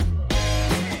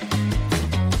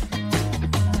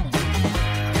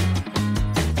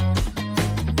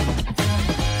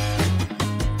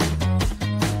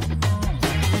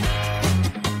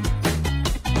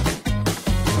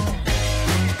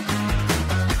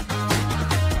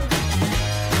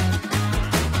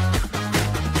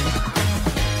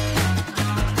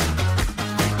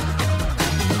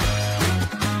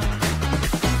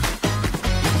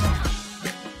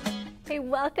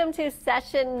welcome to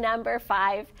session number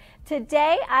 5.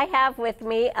 Today I have with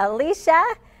me Alicia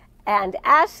and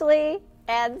Ashley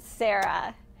and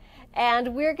Sarah.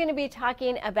 And we're going to be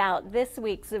talking about this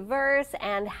week's verse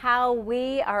and how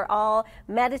we are all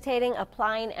meditating,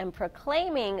 applying, and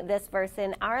proclaiming this verse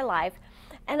in our life.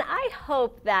 And I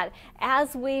hope that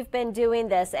as we've been doing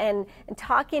this and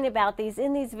talking about these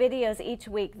in these videos each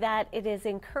week, that it is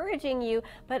encouraging you,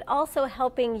 but also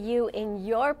helping you in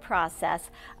your process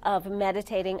of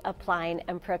meditating, applying,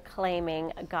 and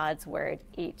proclaiming God's word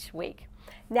each week.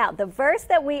 Now, the verse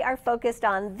that we are focused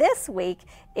on this week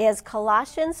is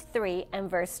Colossians 3 and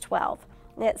verse 12.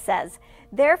 It says,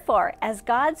 "Therefore, as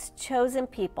God's chosen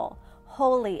people,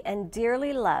 holy and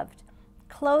dearly loved,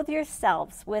 clothe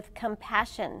yourselves with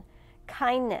compassion,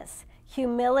 kindness,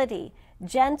 humility,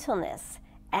 gentleness,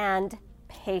 and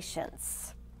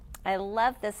patience." I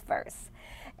love this verse.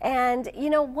 And,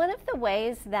 one of the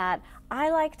ways that I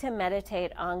like to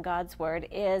meditate on God's word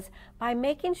is by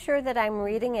making sure that I'm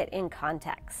reading it in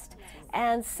context.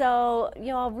 And so,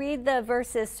 I'll read the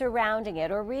verses surrounding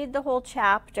it or read the whole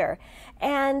chapter.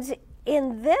 And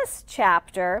in this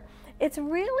chapter, it's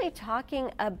really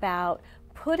talking about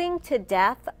putting to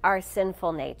death our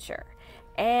sinful nature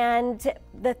and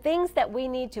the things that we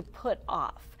need to put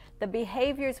off. The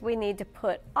behaviors we need to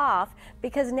put off,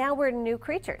 because now we're new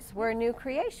creatures, we're new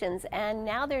creations, and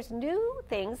now there's new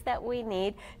things that we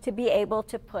need to be able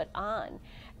to put on.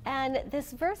 And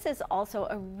this verse is also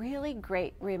a really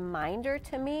great reminder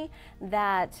to me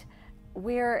that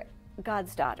we're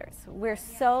God's daughters. We're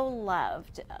so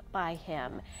loved by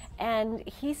Him, and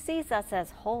He sees us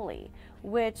as holy,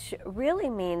 which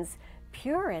really means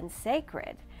pure and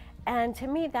sacred. And to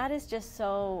me, that is just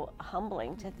so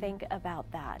humbling to think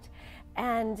about that.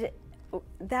 And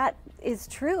that is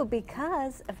true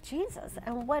because of Jesus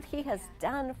and what He has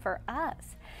done for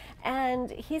us.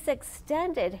 And He's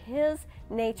extended His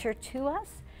nature to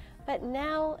us, but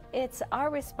now it's our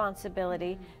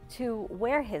responsibility to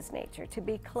wear His nature, to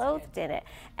be clothed in it.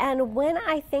 And when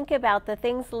I think about the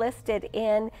things listed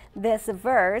in this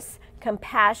verse,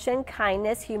 compassion,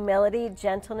 kindness, humility,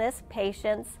 gentleness,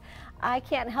 patience, I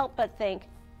can't help but think,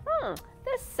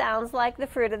 this sounds like the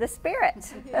fruit of the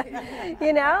Spirit,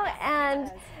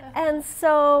 and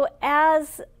so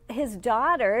as His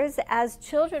daughters, as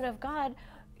children of God,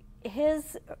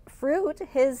 His fruit,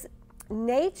 His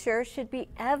nature should be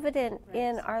evident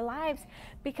in our lives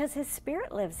because His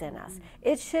Spirit lives in us.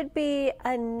 It should be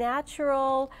a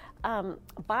natural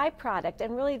byproduct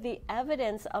and really the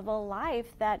evidence of a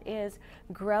life that is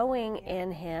growing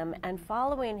in Him and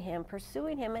following Him,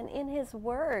 pursuing Him, and in His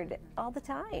Word all the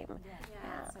time.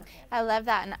 I love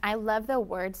that, and I love the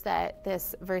words that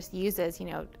this verse uses,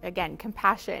 again,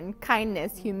 compassion,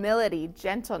 kindness, humility,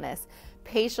 gentleness,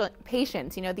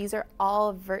 patience, these are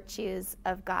all virtues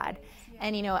of God.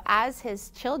 And, as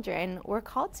His children, we're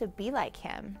called to be like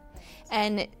Him.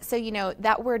 And so,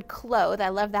 that word clothe, I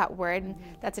love that word.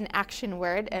 That's an action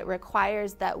word. It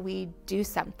requires that we do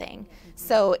something.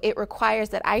 So it requires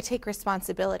that I take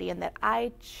responsibility and that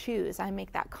I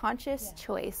make that conscious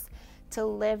choice to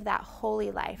live that holy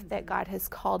life that God has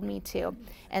called me to,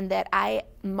 and that I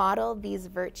model these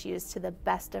virtues to the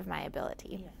best of my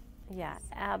ability. Yeah,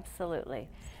 absolutely.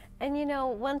 And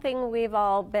one thing we've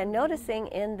all been noticing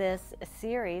in this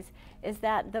series is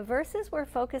that the verses we're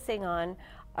focusing on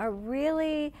are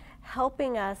really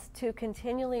helping us to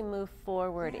continually move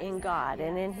forward in God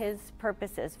and in His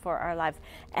purposes for our lives.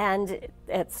 And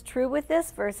it's true with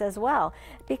this verse as well,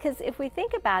 because if we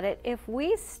think about it, if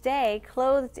we stay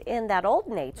clothed in that old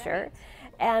nature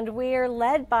and we're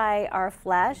led by our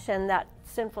flesh and that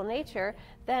sinful nature,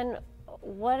 then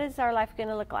what is our life going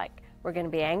to look like? We're going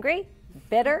to be angry,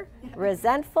 bitter,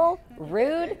 resentful,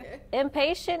 rude,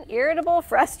 impatient, irritable,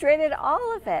 frustrated,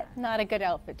 all of it. Not a good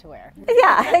outfit to wear.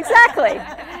 Yeah, exactly.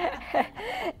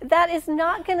 That is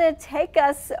not going to take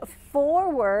us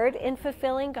forward in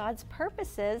fulfilling God's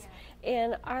purposes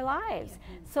in our lives.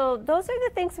 So those are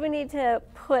the things we need to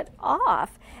put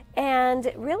off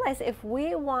and realize if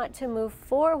we want to move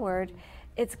forward,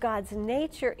 it's God's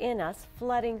nature in us,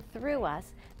 flooding through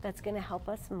us, that's going to help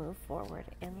us move forward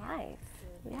in life.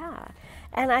 Yeah.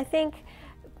 And I think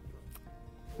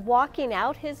walking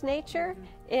out His nature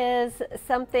is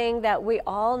something that we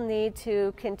all need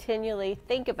to continually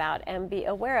think about and be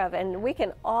aware of. And we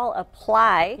can all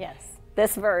apply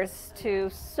this verse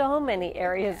to so many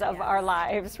areas of our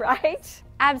lives, right?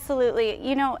 Absolutely.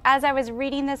 You know, as I was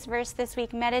reading this verse this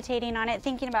week, meditating on it,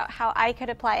 thinking about how I could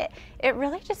apply it, it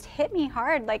really just hit me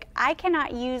hard. Like, I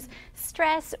cannot use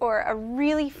stress or a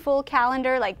really full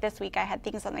calendar. Like this week I had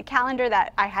things on the calendar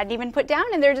that I hadn't even put down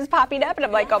and they're just popping up and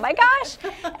I'm like, oh my gosh.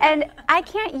 And I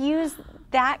can't use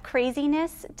that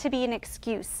craziness to be an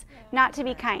excuse not to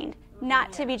be kind,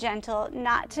 not to be gentle,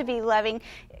 not to be loving.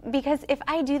 Because if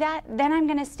I do that, then I'm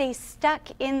going to stay stuck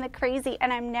in the crazy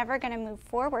and I'm never going to move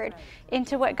forward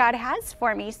into what God has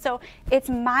for me. So it's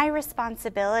my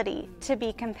responsibility to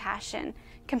be compassionate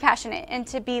and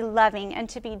to be loving and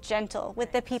to be gentle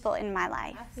with the people in my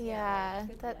life. Yeah,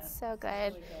 that's so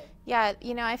good. Yeah,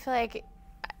 you know, I feel like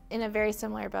in a very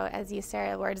similar boat as you,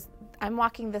 Sarah, words, I'm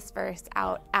walking this verse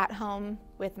out at home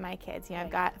with my kids. You know,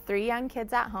 I've got 3 young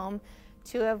kids at home,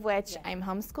 2 of which I'm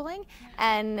homeschooling,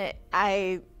 and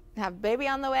I have baby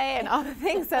on the way and all the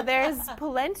things. So there's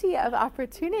plenty of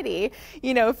opportunity,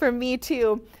 you know, for me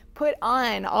to put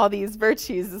on all these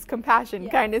virtues, this compassion,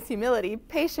 kindness, humility,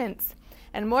 patience,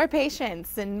 and more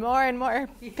patience and more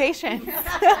patience.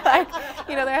 Like,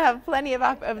 you know, there have plenty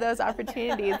of those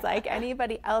opportunities like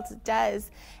anybody else does.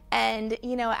 And,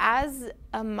 you know, as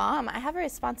a mom, I have a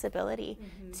responsibility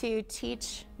to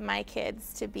teach my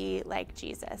kids to be like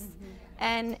Jesus.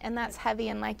 And that's heavy.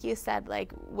 And like you said,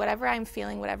 like whatever I'm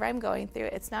feeling, whatever I'm going through,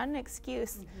 it's not an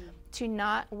excuse to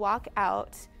not walk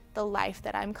out the life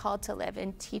that I'm called to live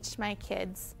and teach my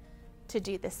kids to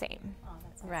do the same.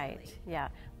 Right. Yeah.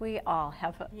 We all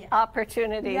have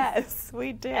opportunities. Yes,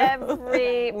 we do.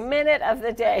 Every minute of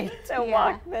the day to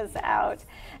walk this out.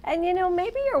 And you know,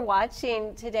 maybe you're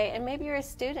watching today and maybe you're a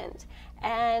student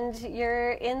and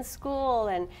you're in school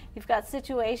and you've got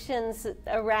situations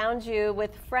around you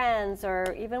with friends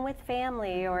or even with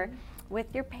family or with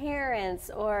your parents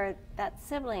or that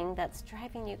sibling that's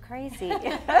driving you crazy.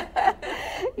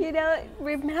 You know,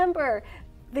 remember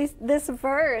this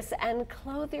verse and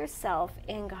clothe yourself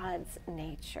in God's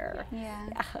nature. Yeah.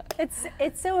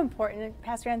 It's so important,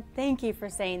 Pastor Ann. Thank you for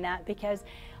saying that, because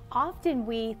often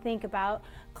we think about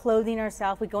clothing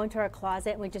ourselves, we go into our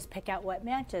closet and we just pick out what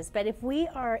matches. But if we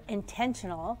are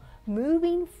intentional,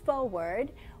 moving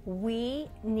forward, we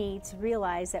need to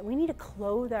realize that we need to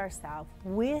clothe ourselves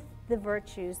with the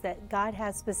virtues that God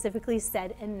has specifically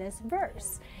said in this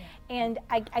verse. And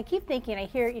I keep thinking, I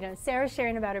hear, you know, Sarah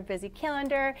sharing about her busy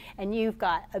calendar, and you've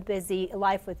got a busy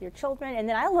life with your children. And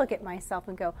then I look at myself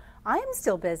and go, I'm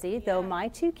still busy, though my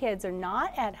 2 kids are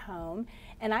not at home.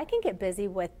 And I can get busy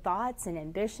with thoughts and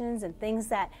ambitions and things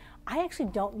that I actually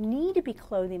don't need to be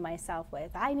clothing myself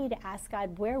with. I need to ask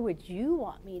God, where would you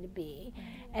want me to be?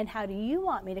 And how do you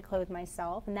want me to clothe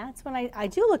myself? And that's when I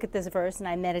do look at this verse and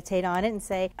I meditate on it and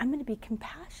say, I'm going to be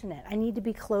compassionate. I need to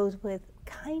be clothed with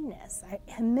kindness,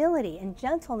 humility, and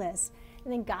gentleness.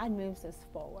 And then God moves us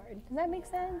forward. Does that make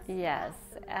sense? Yes,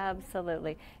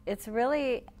 absolutely. It's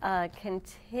really a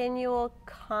continual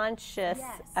conscious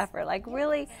effort, like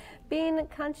really being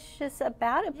conscious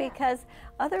about it, because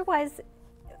otherwise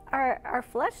our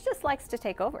flesh just likes to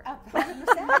take over.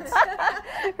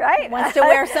 100%. Right? Wants to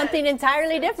wear something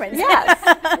entirely different.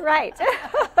 Yes, right.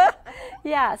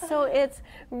 Yeah, so it's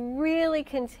really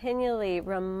continually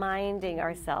reminding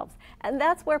ourselves. And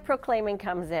that's where proclaiming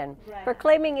comes in. Right.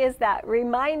 Proclaiming is that,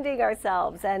 reminding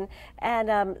ourselves. And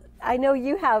I know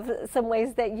you have some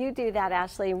ways that you do that,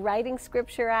 Ashley, writing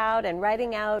scripture out and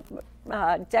writing out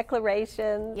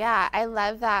declarations. Yeah, I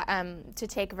love that, to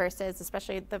take verses,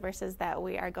 especially the verses that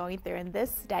we are going through in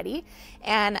this study,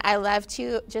 and I love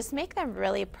to just make them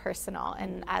really personal.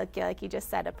 And I feel like you just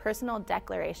said, a personal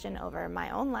declaration over my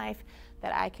own life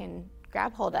that I can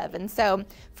grab hold of. And so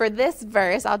for this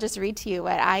verse, I'll just read to you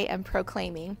what I am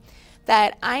proclaiming: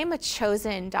 that I am a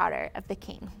chosen daughter of the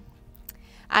King.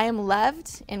 I am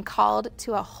loved and called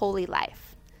to a holy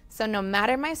life. So no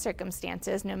matter my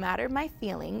circumstances, no matter my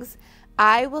feelings,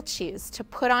 I will choose to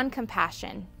put on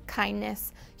compassion,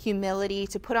 kindness, humility,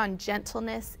 to put on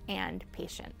gentleness and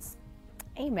patience.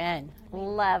 Amen.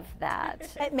 Love that.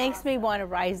 It makes me want to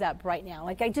rise up right now.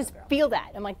 Like, I just feel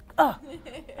that. I'm like, oh,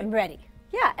 I'm ready.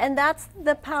 Yeah, and that's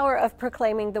the power of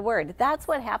proclaiming the word. That's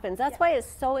what happens. That's why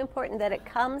it's so important that it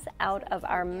comes out of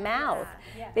our mouth,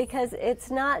 because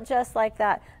it's not just like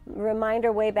that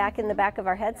reminder way back in the back of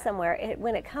our head somewhere.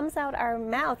 When it comes out our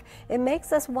mouth, it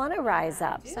makes us want to rise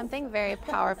up. Something very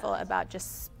powerful about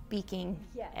just speaking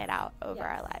it out over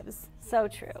our lives. So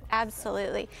true.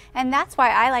 Absolutely. And that's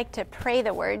why I like to pray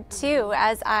the word too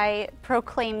as I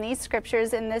proclaim these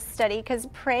scriptures in this study, because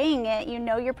praying it, you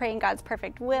know you're praying God's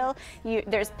perfect will.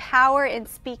 There's power in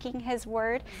speaking his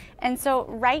word. And so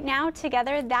right now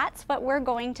together, that's what we're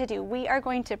going to do. We are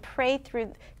going to pray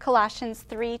through Colossians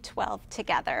 3:12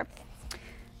 together.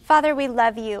 Father, we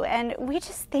love you, and we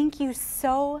just thank you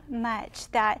so much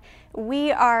that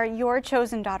we are your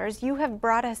chosen daughters. You have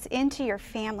brought us into your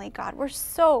family, God. We're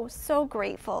so, so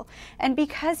grateful. And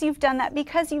because you've done that,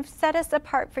 because you've set us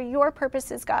apart for your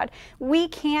purposes, God, we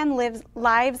can live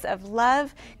lives of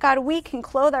love. God, we can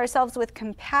clothe ourselves with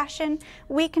compassion.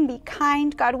 We can be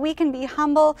kind. God, we can be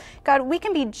humble. God, we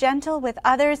can be gentle with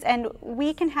others, and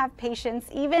we can have patience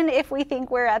even if we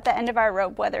think we're at the end of our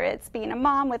rope, whether it's being a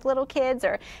mom with little kids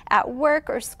or at work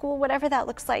or school, whatever that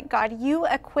looks like. God, you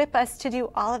equip us to do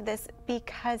all of this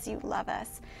because you love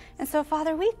us. And so,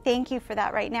 Father, we thank you for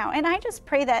that right now. And I just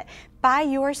pray that by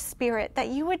your Spirit, that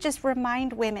you would just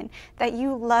remind women that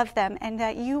you love them and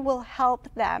that you will help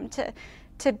them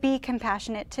to be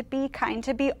compassionate, to be kind,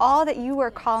 to be all that you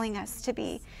are calling us to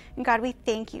be. And God, we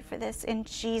thank you for this in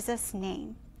Jesus'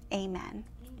 name. Amen.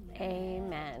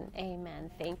 Amen.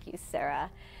 Amen. Thank you, Sarah.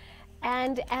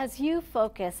 And as you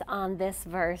focus on this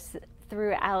verse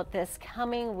throughout this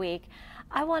coming week,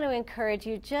 I want to encourage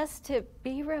you just to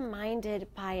be reminded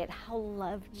by it how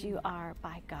loved you are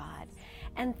by God.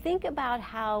 And think about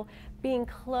how being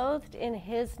clothed in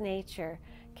His nature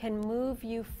can move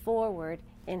you forward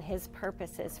in His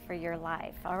purposes for your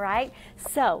life, all right?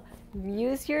 So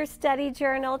use your study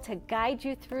journal to guide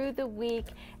you through the week,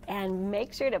 and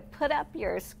make sure to put up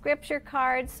your scripture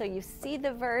card so you see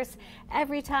the verse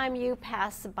every time you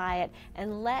pass by it,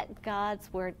 and let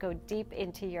God's word go deep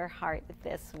into your heart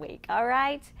this week, all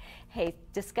right? Hey,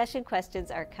 discussion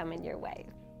questions are coming your way.